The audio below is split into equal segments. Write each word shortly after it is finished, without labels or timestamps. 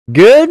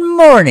Good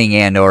morning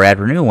and or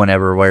afternoon,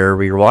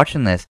 wherever you're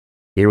watching this.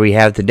 Here we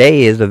have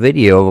today is a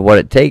video of what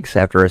it takes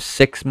after a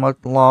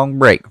 6-month-long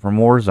break from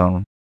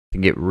Warzone to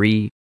get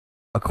reacquainted.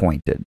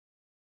 If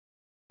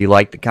you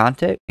like the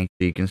content, make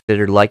sure you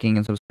consider liking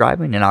and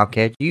subscribing, and I'll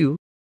catch you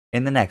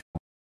in the next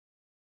one.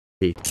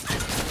 Peace.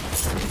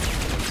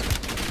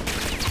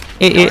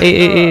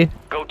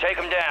 Go take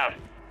him down.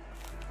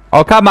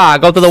 Oh, come on,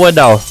 go to the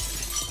window.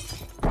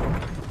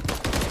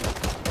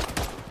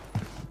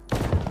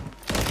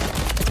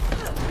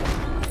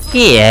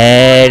 Get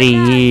out of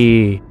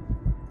here.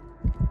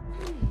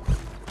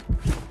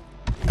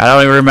 I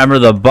don't even remember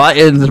the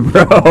buttons,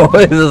 bro.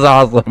 This is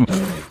awesome.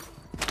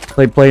 It's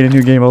like playing a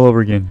new game all over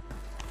again.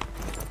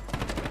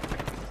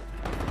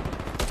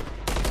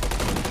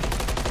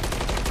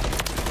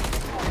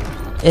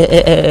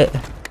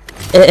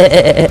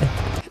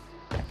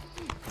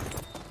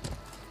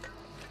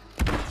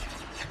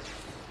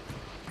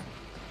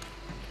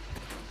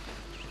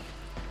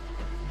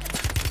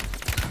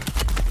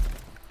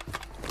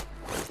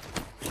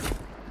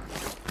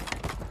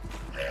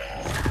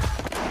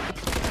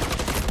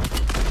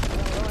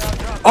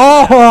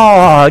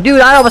 Oh, dude,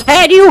 I almost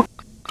had you!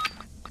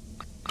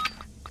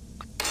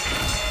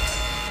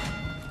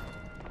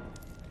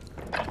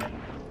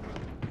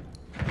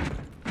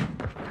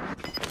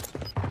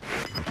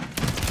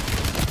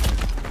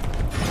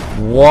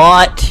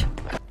 What?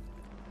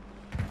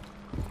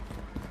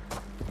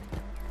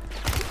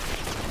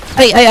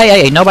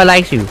 Hey, nobody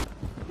likes you.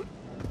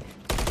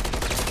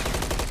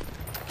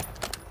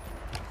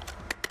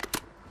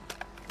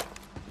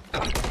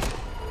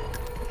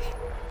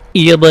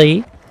 Yeah,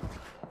 boy.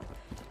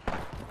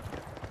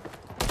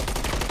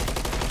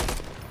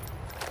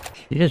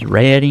 You just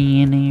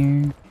ready in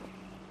here?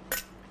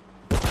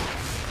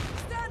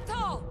 Stand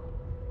tall.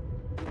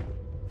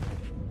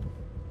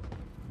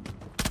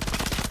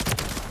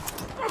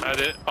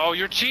 Oh,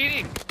 you're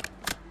cheating!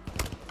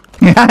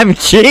 I'm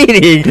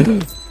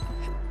cheating!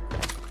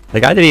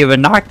 Like, I didn't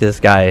even knock this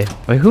guy.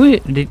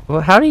 Wait,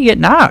 how did he get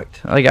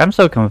knocked? Like, I'm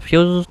so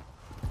confused.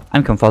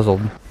 I'm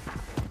confuzzled.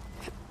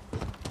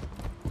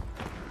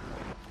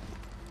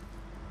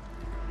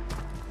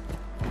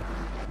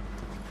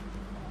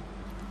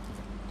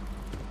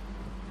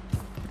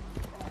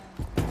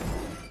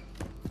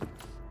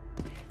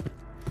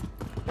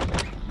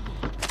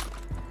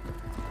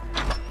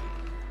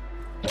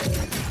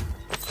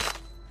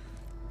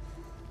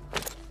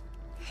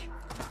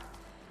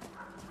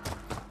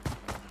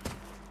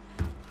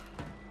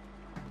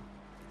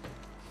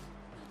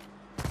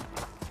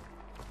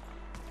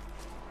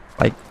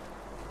 Like,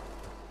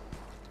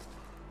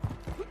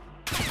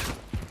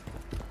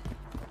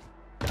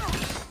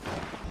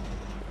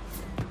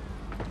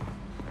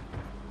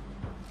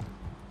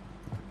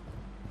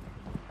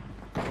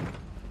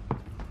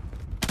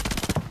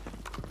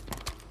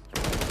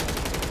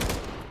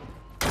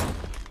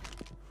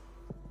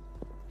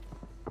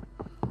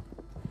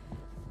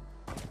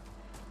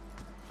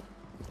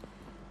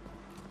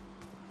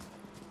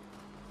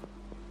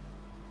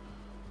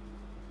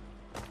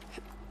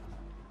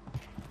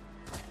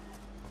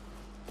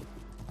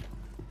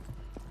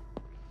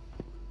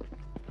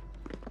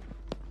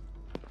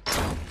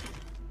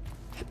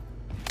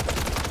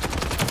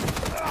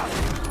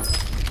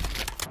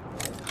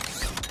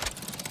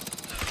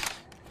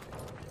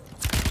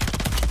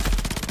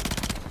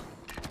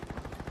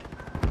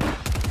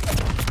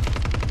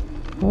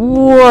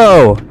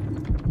 whoa!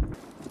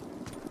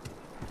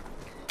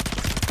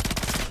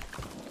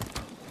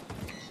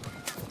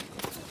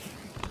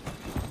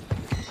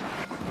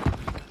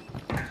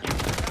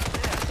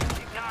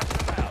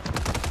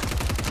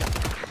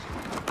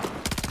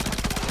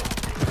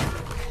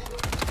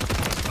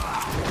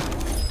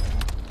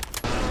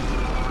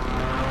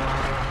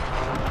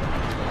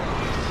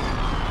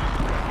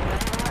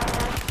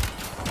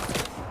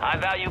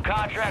 High-value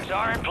contracts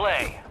are in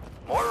play.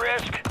 More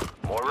risk,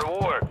 more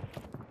reward.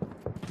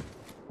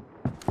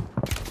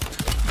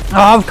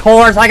 Oh, of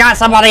course, I got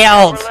somebody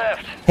else!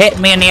 Hit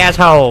me in the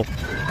asshole! They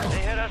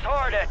hit us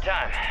hard that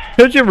time.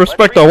 Could you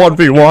respect the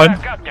 1v1?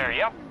 Back up there,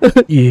 yep.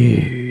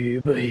 Yeah,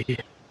 boy.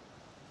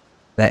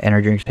 That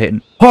energy drink's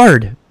hitting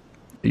hard!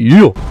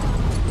 Yeah!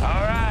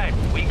 Alright,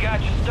 we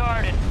got you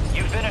started.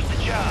 You finished the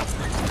job.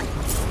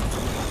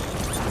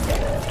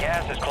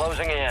 Gas is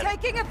closing in.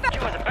 Taking effect.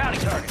 You as a bounty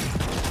target.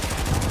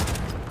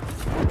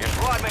 Your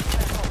squad mate.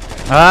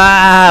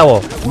 Ah,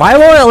 well, why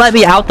won't it let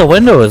me out the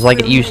windows like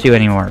it used to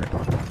anymore?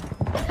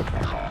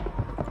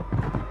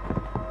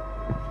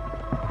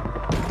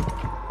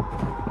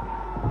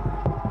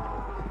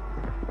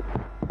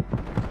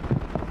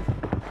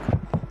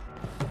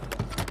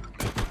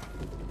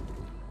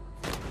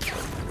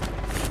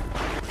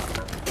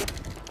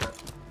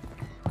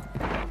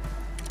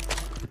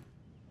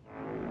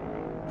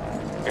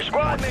 Your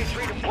squad mate's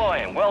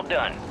redeploying. Well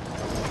done.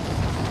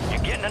 You're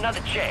getting another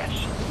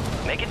chance.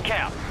 Make it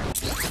count.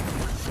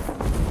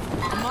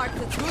 Mark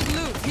the good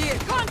loot. Here.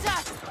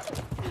 Contact.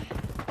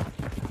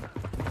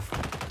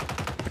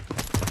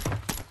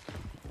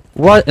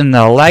 What in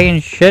the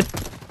lagging shit?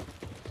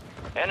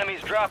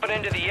 Enemies dropping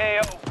into the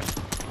AO.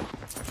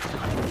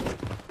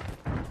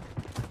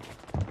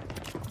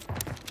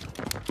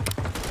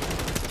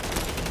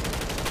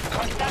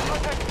 Hostile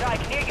mortar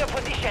strike near your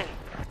position.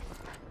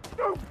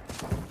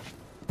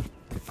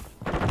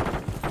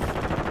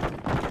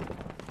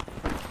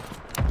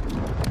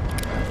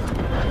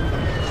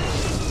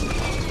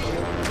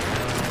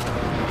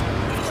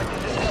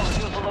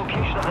 Use the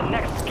location of the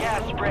next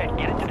gas spread.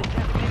 Get it to the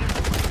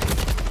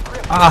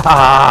designated.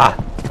 Ah!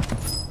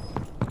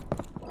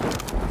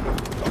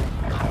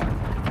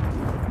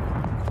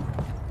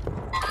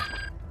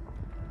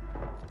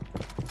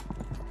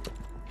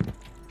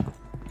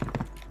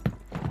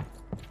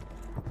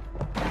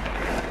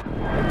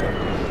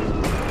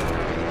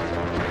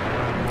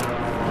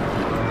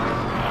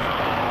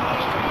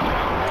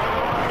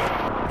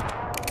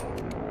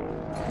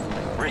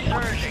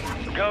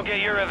 Resurging. Go get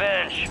your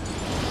revenge.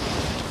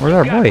 Where's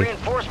our Got boy?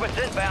 reinforcements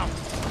inbound.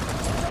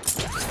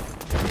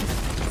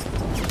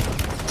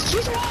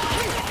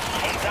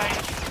 Hang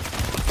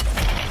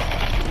tight.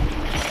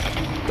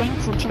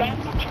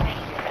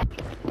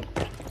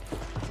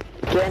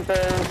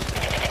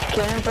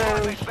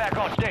 Campers back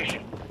on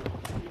station.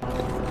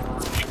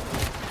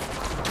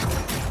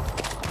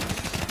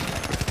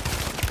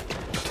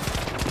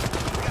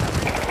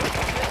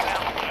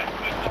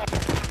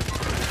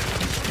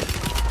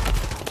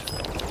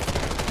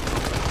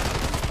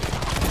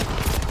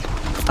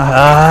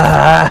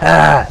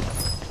 Ah!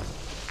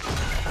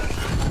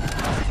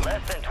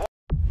 Less than 20.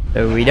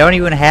 So we don't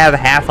even have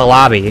half a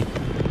lobby.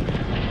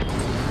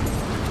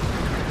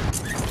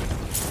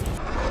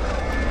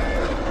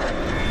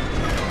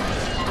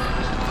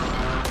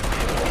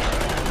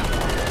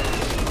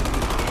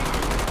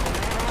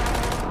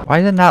 Why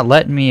is it not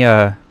letting me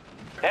Enemies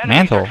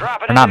mantle? are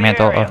dropping Or not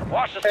into the mantle. area.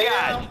 Watch the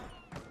skies.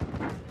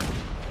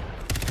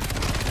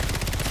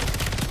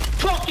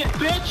 Fuck it,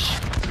 bitch!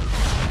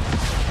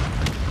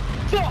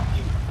 Fuck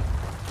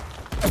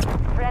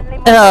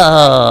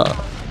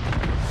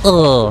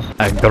you!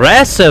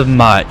 Aggressive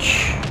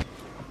much.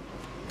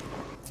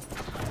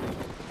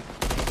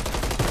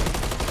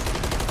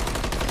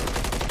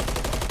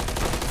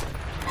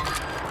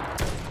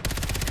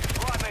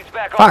 Squad mates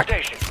back on Fuck.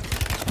 station.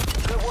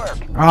 Good work.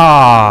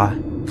 Ah.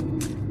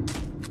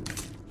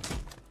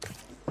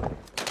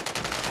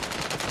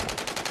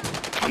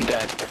 I'm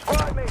dead.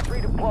 Squad mates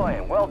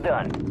redeploying. Well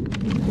done.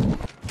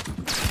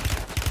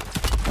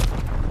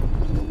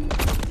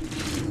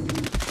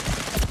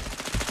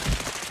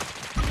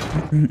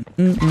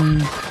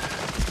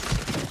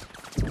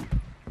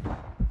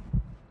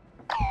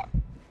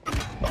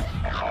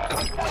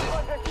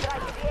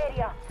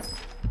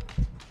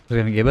 We're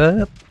gonna give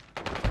up.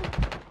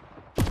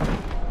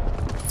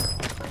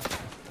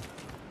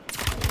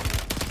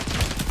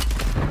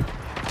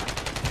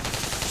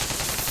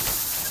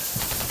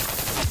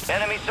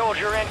 Enemy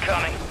soldier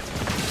incoming.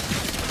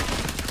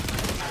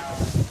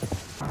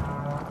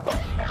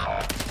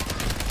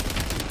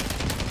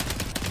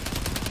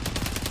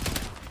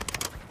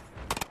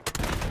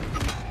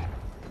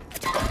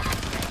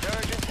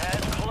 Resurgence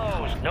has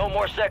closed. No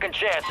more second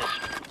chances.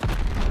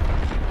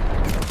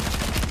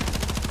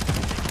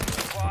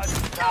 Squad,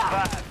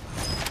 top 5.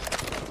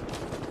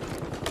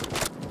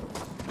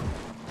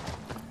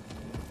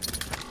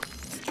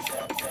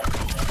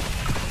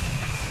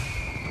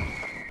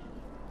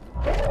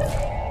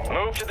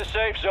 Move to the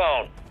safe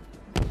zone.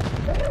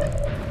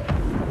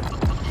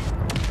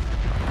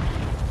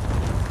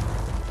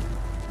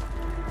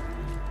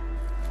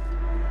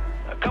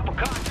 A couple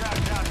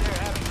contracts out there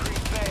have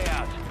increased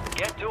payouts.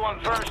 Get to them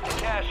first to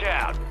cash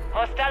out.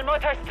 Hostile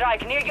mortar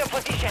strike near your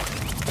position.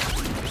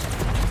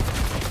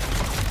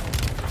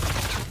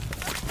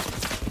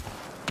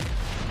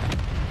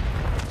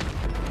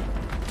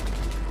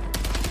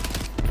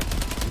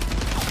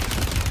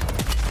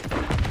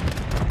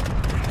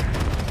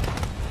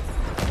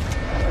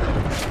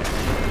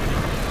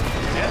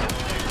 Get to the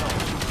safe zone.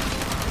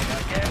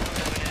 Got gas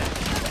moving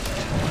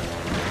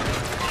in.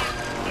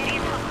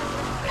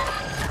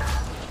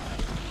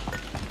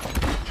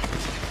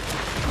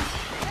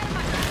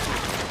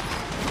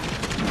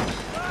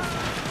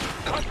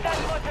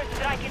 Hostile mortar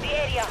strike in the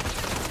area.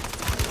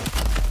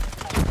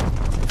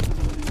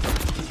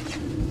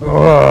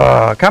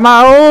 Oh, come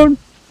on!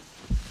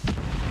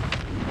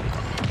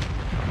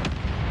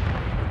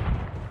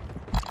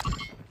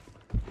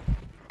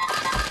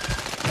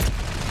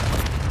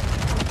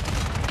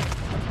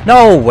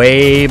 No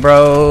way,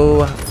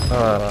 bro.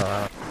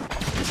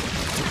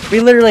 We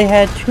literally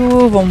had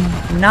two of them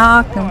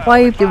knocked and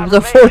wiped. It was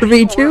a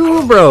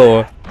 4v2,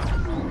 bro.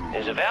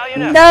 Is it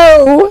valiant enough?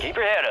 No! Keep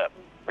your head up.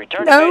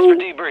 Return No. to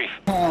base for debrief.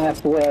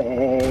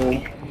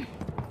 Halfway.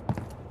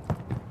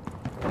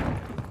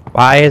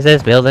 Why is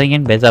this building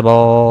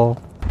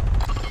invisible?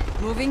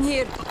 Moving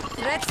here.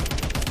 Threat.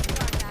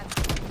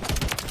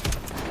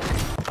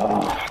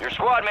 Your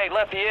squad mate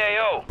left the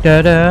AO.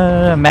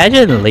 Da-da.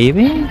 Imagine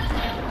leaving?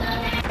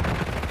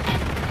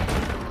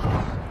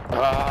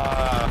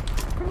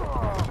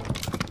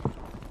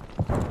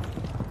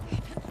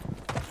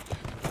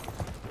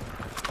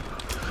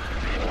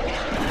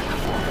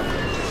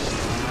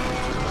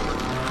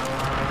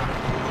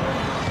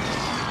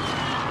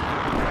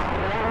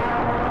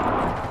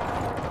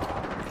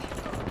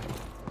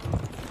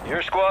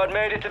 squad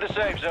made it to the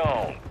safe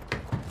zone.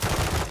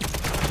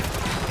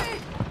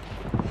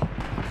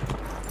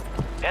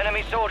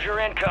 Enemy soldier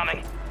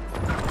incoming.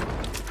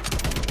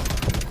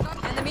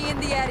 Enemy in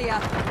the area.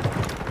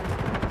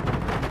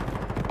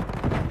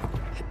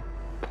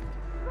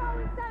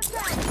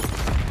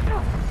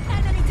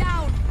 Enemy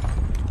down.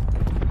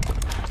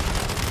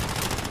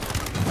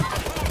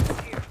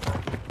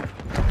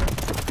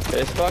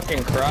 It's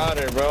fucking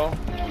crowded, bro.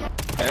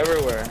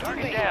 Everywhere.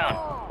 Target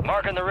down.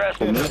 Marking the rest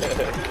of them.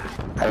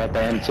 I got the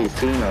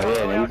M16 over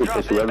here, and you can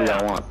push whoever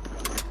I want.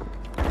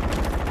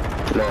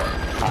 Look, I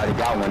already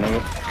got one,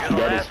 nigga. You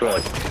got it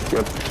straight.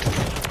 Yep.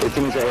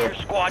 15 is Your ahead.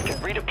 squad can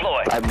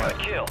redeploy. I'm Good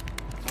kill.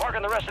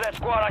 Marking the rest of that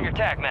squad on your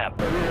tac map.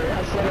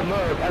 I set him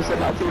up. I set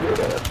my team up.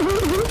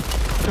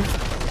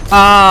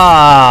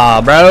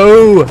 Ah,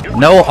 bro.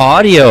 No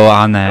audio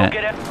on Don't that.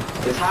 get it.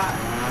 It's hot.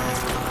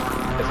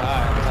 It's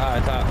hot. It's hot.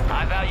 It's hot.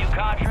 High value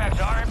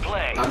contracts are in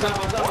play. On top.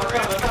 On top. On top.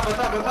 On top. On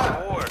top. On top.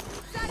 Reward.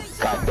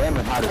 God damn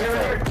it, hot as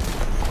fuck.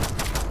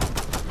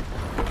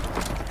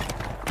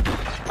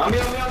 On me.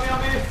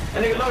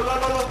 And nigga, low.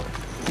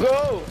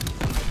 Go.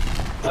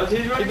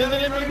 He's running. He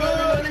doesn't even go.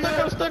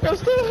 I'm stuck.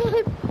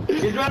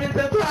 He's running to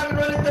the top.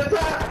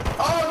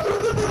 Oh.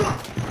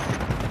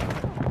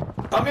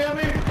 On me.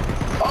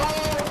 Oh.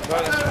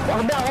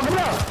 Walk him down.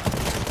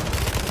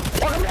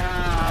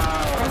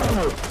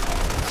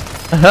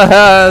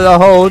 The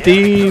whole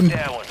team. Took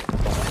that one.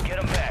 Get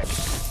them back.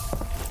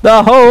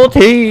 The whole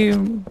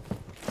team.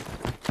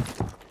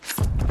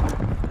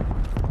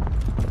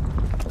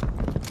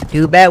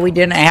 Too bad we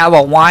didn't have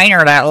a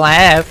whiner that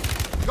left.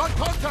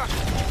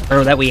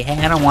 Or that we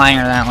had a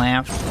whiner that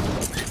left.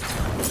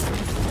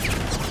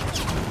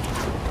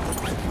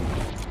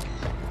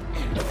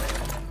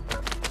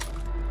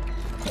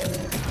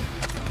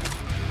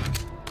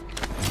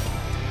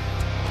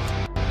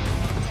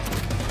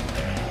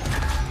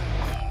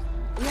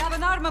 We have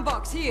an armor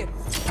box here.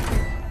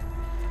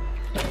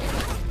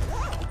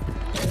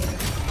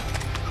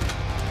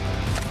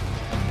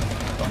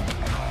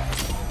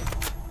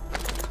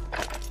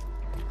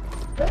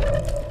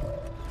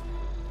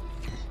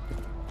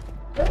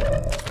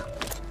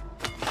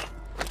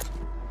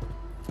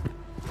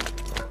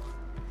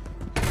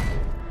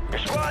 Your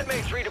squad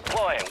mates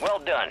redeploying. Well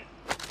done.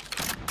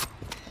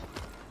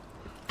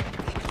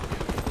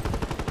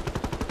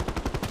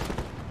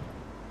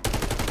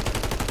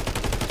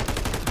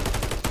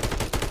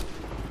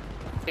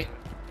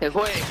 Se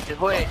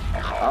fue.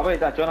 Ah, pues,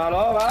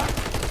 tachónalo, va.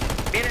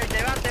 Viene,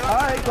 te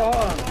va. Ay,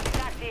 cojón.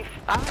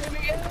 ¡Ay,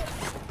 Miguel!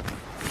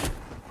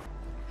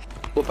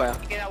 Opa.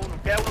 Queda uno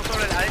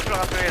sobre adentro de la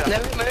gasolinera.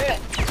 Me ve.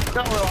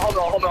 No, me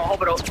bajó,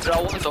 pero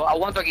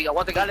aguanto aquí.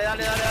 Dale.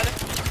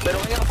 Pero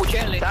venga,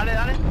 puchenle.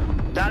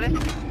 Dale.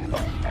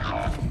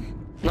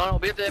 No,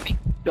 pídete de mí.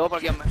 Yo voy por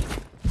aquí, hombre.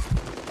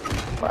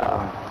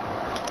 Wow.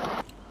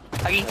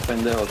 Aquí.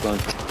 Pendejo,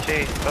 concha.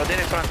 Sí, pero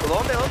tienes franco.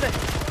 ¿Dónde?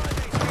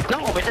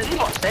 No, ¿qué te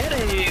digo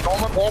hacer?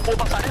 ¿Cómo puedo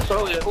pasar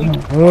eso? Your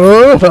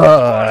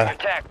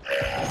tac.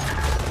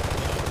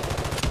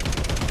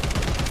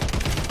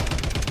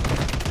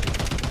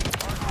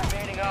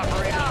 Remaining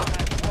operators on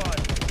that squad.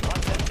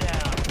 Hunt them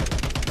down.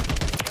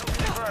 Kill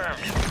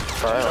confirmed.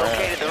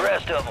 Located the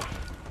rest of them.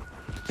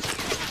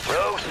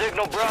 Rogue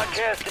signal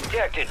broadcast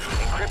detected.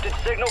 Encrypted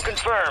signal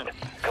confirmed.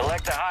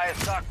 Collect the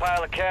highest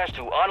stockpile of cash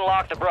to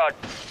unlock the broad.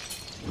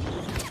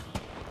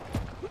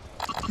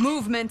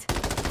 Movement.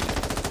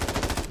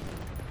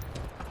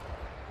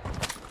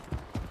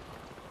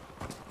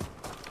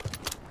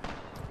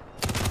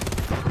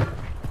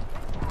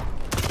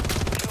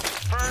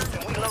 Confirmed,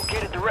 and we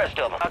located the rest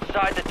of them.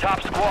 Outside the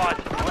top squad.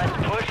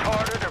 Let's push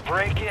harder to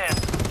break in.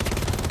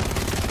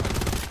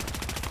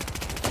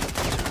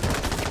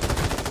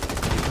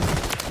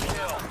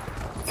 Kill.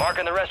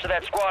 Marking the rest of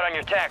that squad on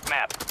your tac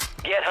map.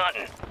 Get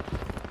hunting.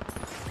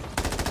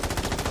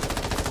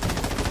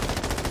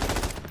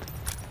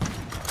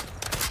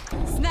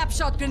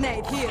 Snapshot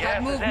grenade here. Gas That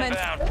is movement.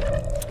 inbound.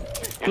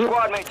 Your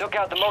squad mate took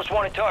out the most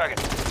wanted target.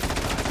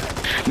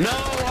 No,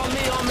 on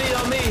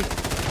me.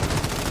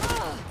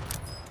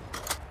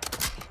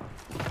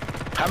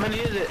 How many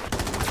is it?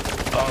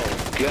 Oh,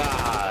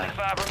 God.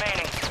 5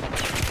 remaining.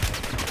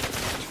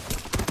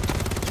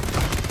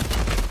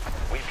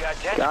 We've got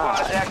 10 God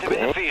squads active in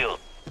damn. the field.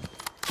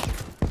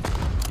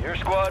 Your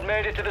squad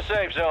made it to the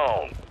safe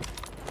zone.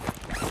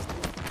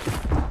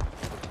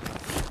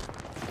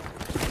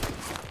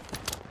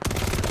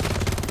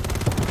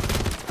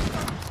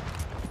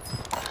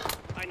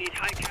 I need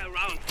high cal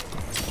rounds.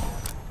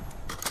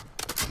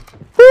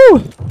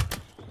 Woo!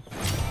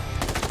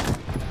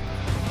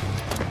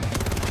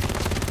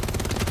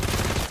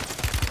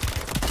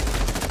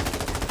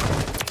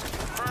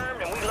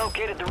 Confirmed, and we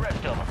located the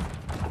rest of them.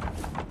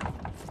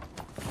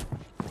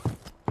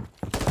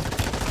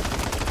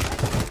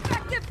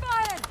 Active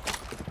fire.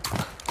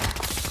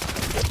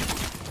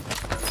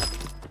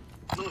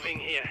 Moving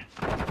here.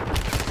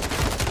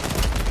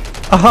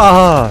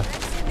 Oh,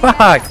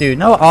 fuck, dude.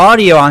 No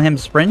audio on him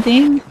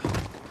sprinting?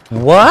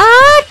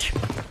 What?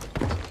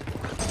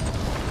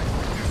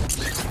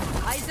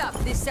 Eyes up.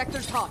 This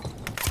sector's hot.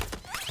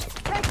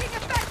 Taking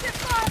effective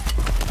fire.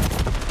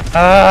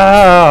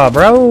 Ah,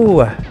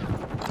 bro.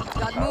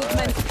 Got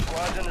movement.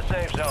 Squad's in the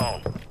safe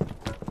zone.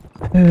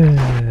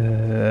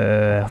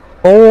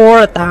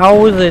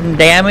 4,000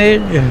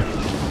 damage.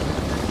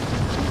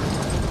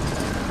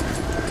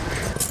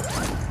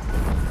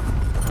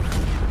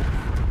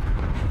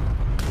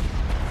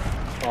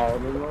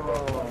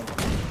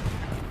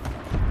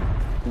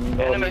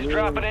 Enemies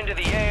dropping into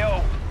the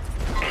AO.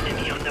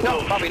 Enemy on the No,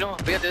 move. papi, no,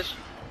 fíjate eso.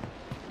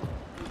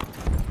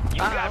 You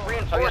got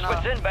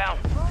reinforcements inbound.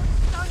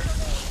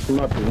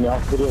 Uma opinião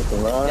fria, Ya,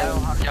 claro.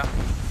 ya.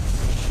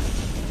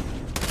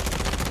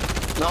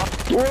 No,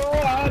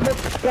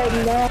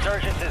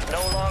 Insurgents is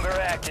no longer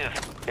active.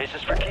 This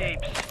is for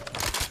keeps.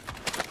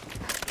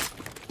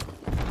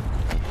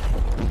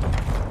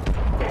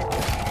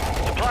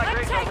 Supply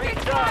crates are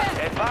restocked.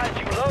 Advise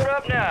you load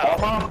up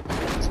now.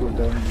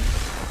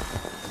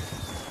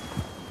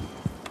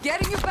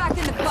 Getting you back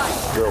in the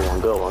fight.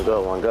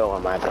 Good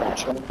one, my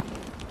friend.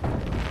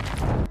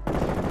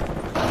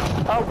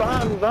 Oh,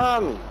 behind me.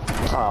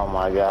 Oh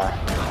my god.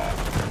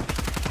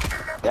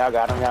 Y'all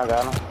got him.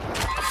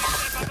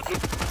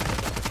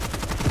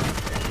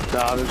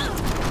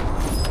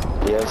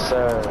 Yes,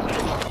 sir.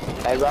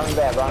 Hey, run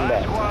back.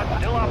 Squad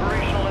still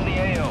operational in the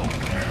AO.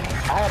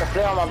 I had a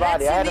flare on my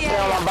body.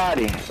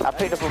 I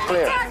picked up a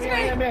flare.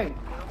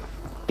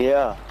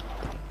 Yeah.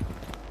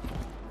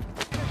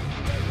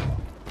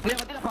 mira,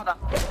 tira pata.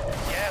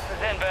 Gas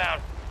is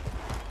inbound.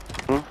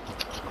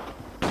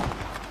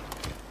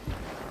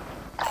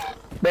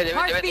 Vete,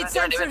 Heartbeat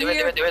sensor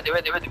here.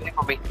 vete,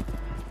 papi.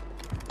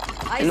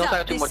 Eyes No,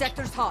 up. too This much.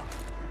 sector's hot.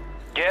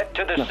 Get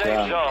to the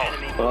safe zone.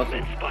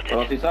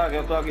 Pero si sabes que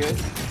yo estoy aquí, ¿eh?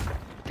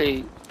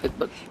 Sí,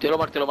 te lo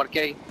marqué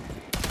ahí.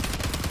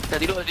 Te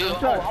tiro,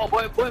 ojo,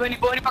 puedes venir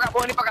para acá,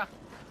 puedes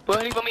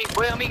venir para mí,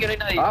 puedes a mí que no hay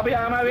nadie. Papi,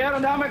 ya me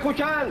vieron, déjame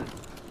escuchar.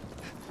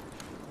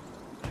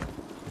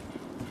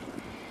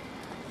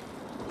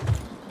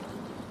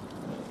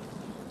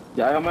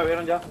 Ya me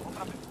vieron ya.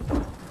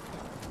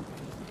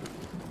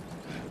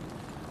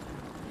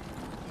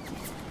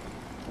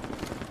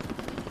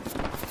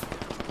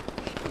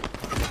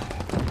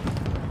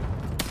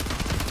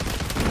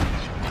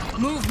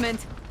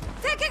 Movement.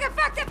 Taking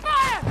effective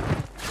fire.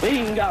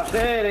 Venga,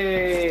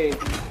 Cere.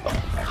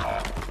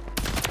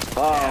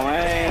 Oh,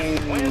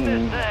 Win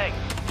this man. thing.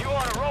 You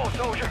on a roll,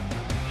 soldier.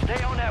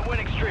 Stay on that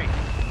winning streak.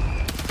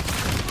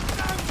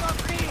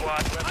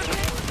 Squad left in the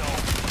war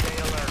zone. Stay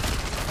alert.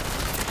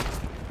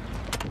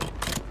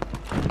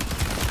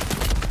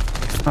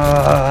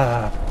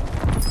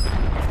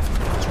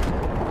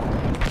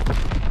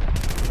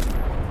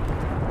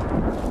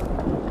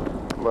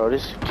 Bro,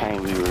 this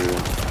can't be real.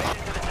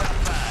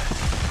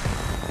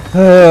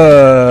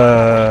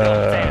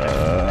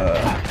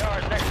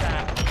 Stars next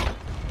time.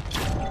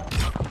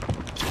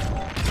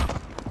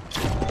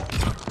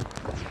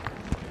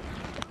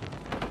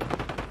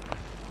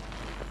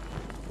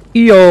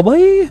 Yo,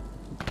 boy.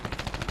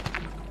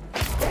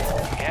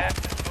 Gas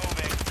is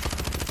moving.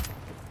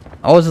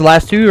 Oh, it's the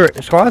last two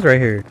squads right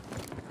here.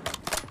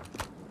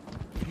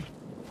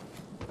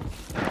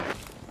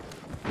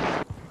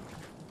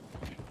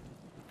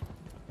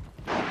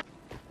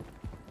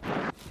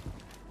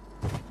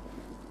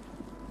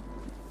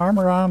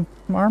 Armor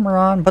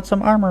on, put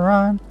some armor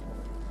on.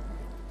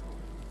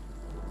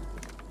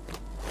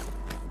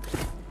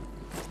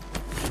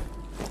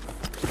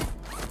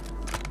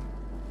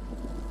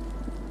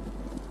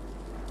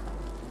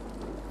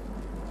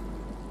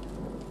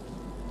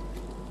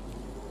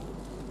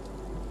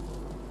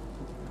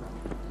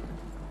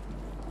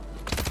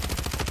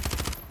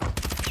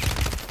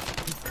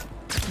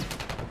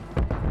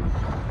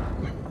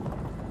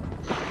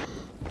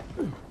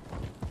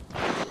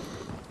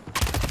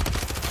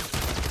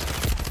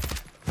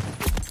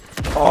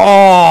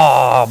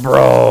 Oh,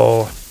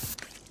 bro.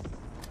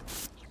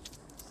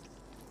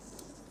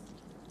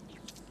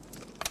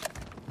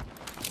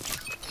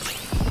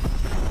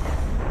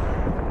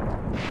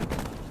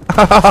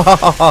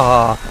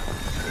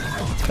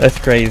 That's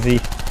crazy.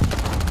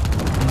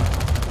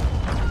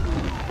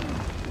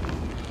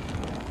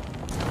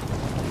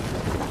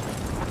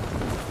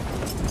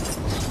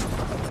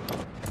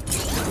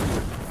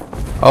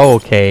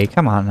 Okay,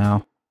 come on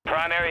now.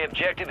 Primary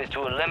objective is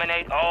to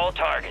eliminate all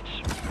targets.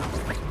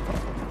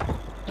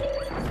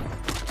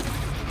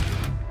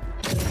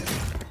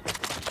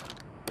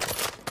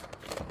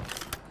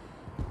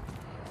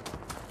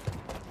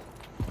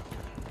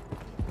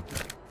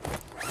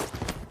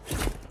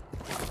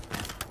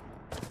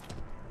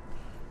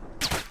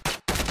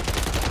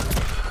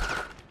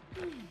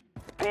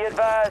 Be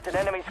advised, an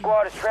enemy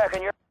squad is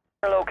tracking your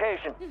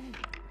location.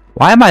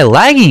 Why am I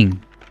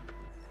lagging?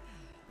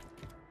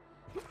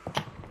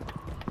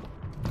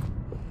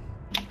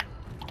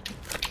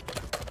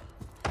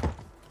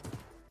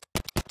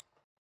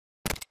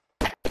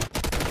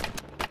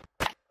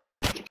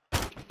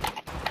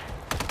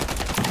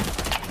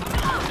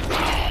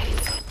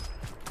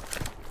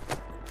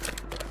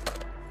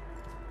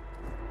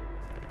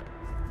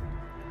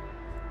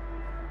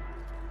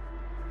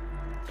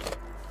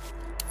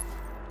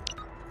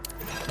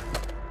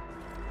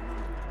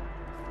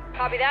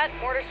 Copy that.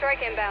 Mortar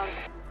strike inbound.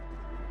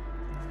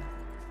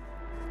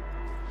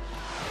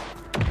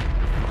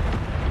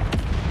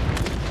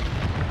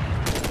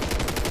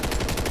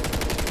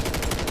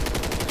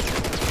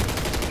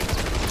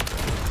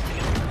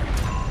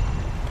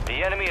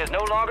 The enemy is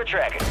no longer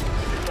tracking.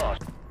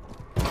 Lost.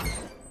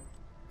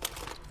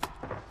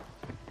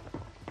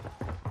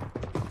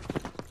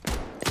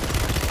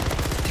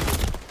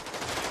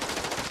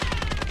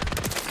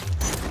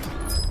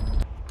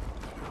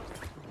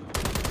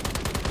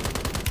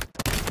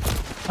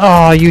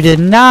 Oh, you did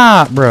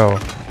not, bro.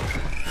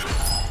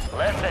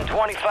 Less than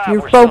 25. You're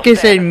We're still focusing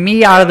standing.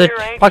 me out of the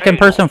Failure ain't fucking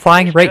fatal. person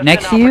flying It's right just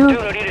next an to you?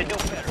 opportunity to do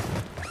better.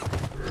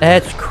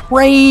 That's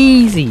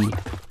crazy.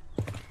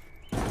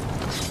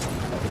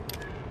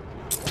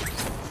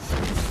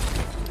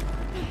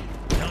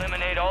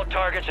 Eliminate all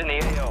targets in the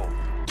AO.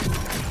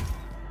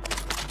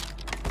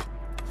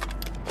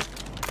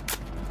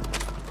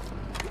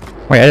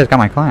 Wait, I just got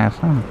my class.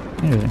 Oh,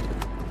 interesting.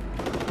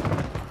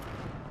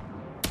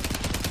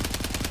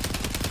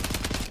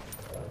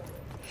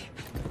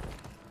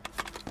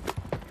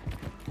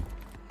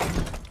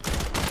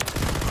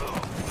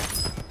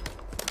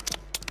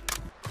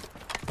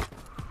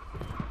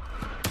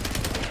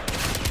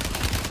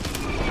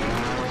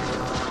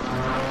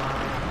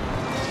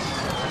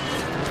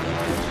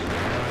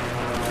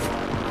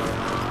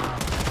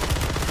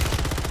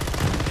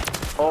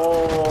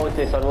 Oh,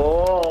 te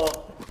salvó.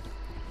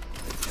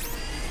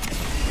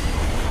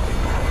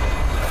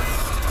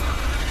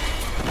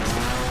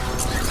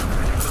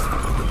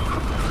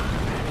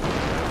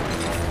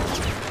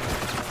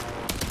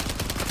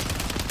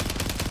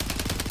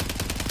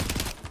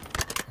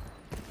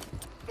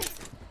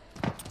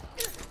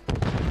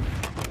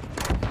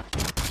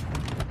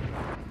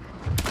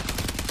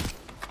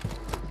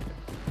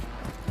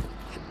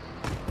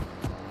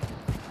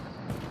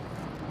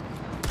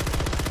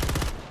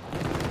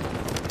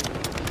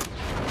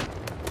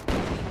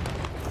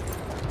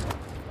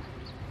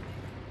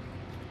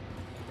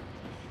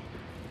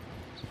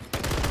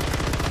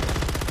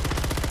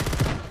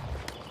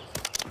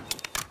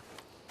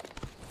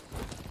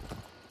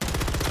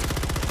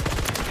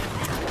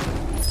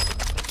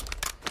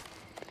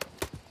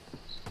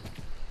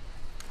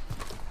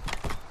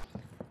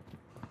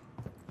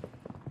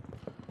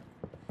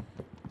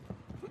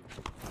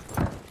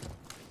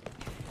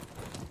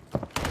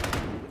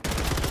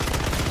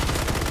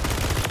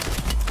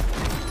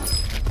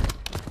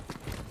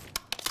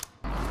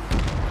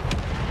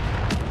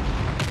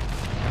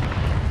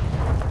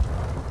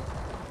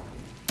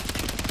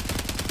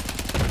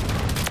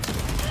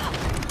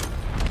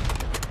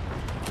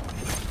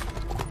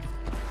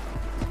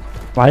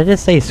 Why did it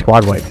say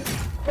squad wipe?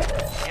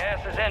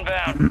 Gas is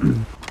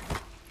inbound.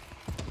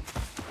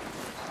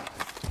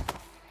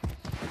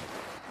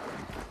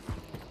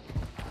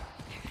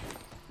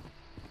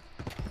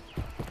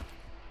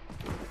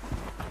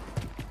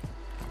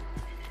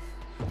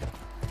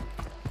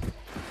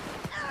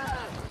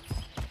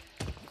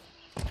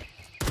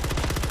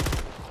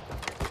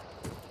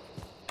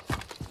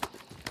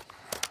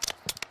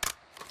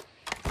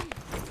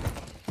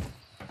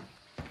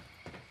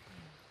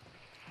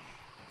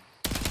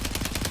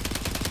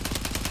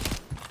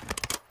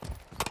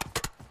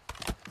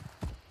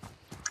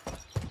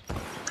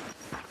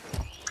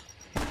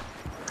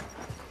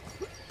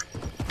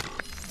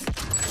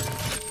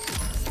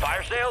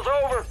 Fire sales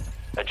over.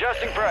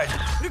 Adjusting prices.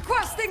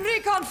 Requesting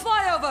recon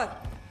flyover.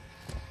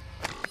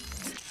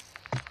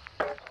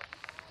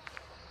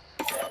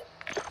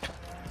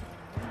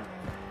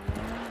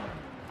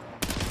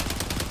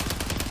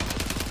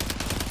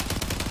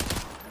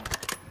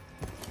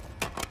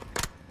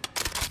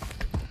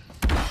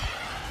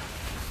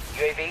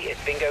 UAV is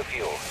bingo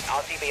fuel.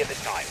 RTB at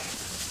this time.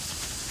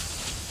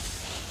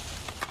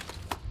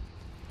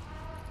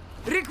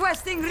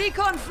 Requesting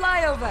recon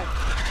flyover.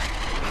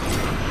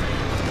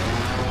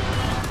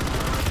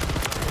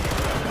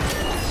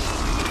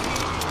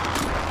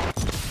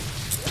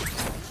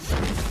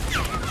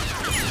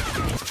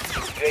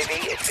 UAV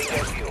is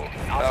bingo fuel.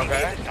 RTB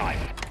at this time.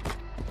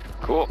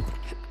 Cool.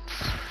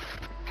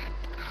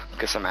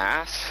 Get some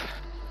ass.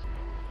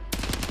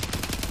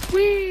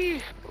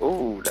 Whee!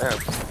 Ooh, damn.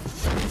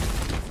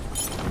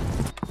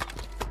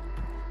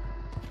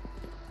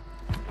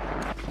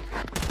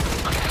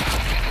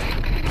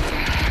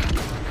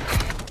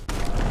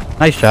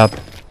 Nice job.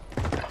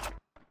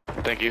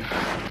 Thank you. This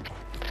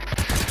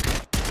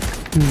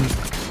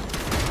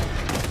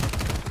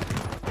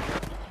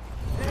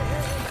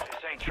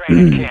ain't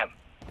training camp.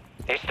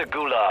 It's the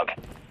gulag.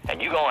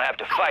 And you gonna have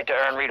to fight to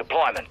earn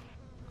redeployment.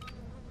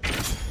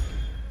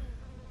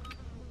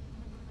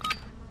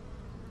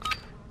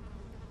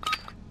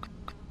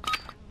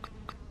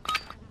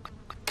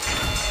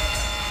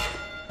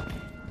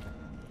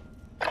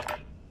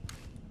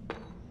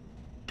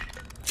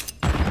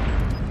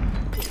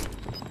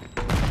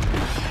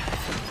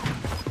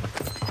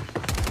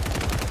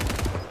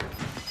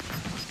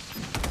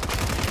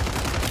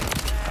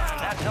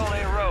 That's all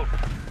they wrote.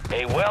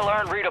 A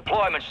well-earned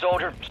redeployment,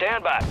 soldier.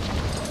 Stand by.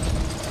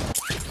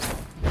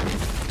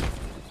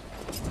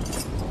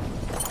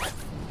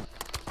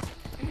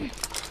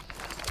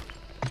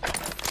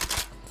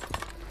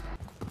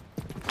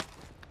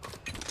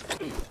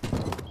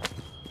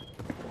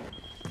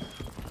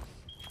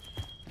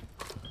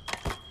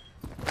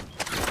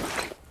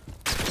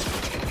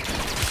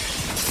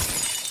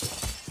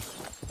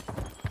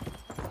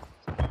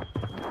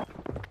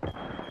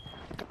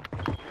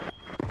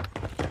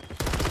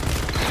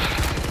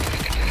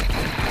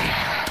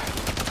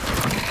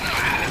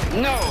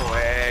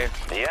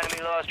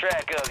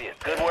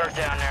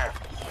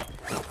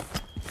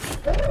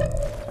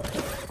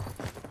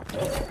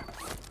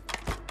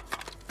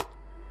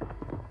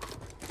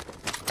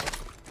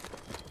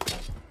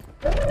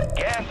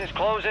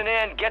 closing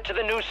in. Get to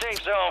the new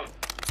safe zone.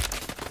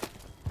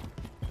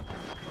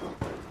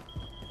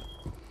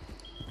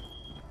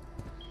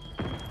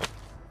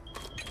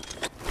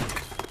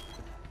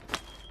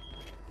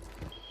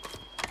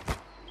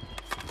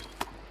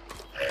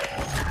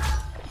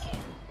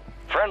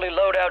 Friendly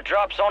loadout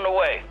drops on the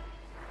way.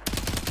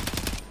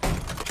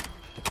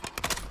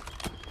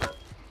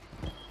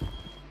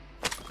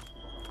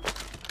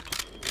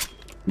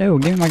 No,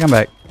 give me my gun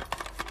back.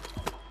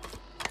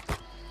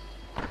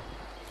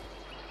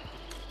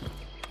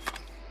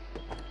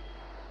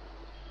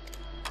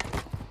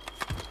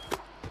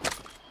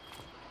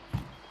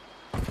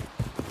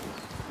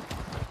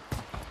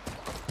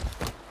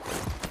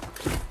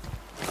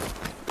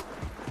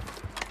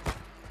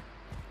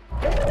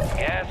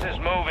 Gas is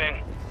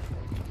moving.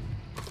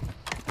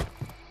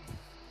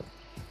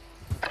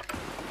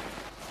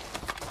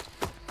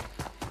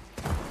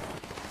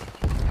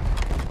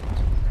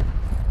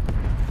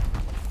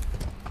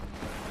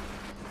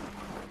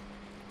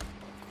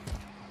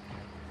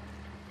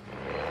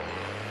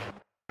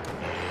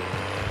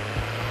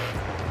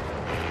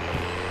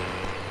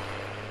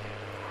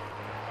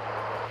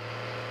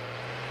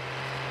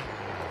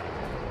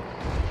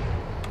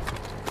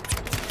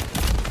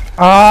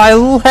 Oh, I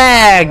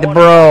lagged,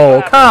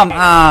 bro. Come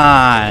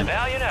on.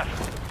 Valiant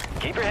effort.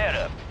 Keep your head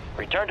up.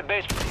 Return to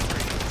base.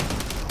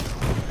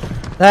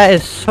 That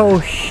is so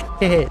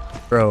shit,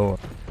 bro.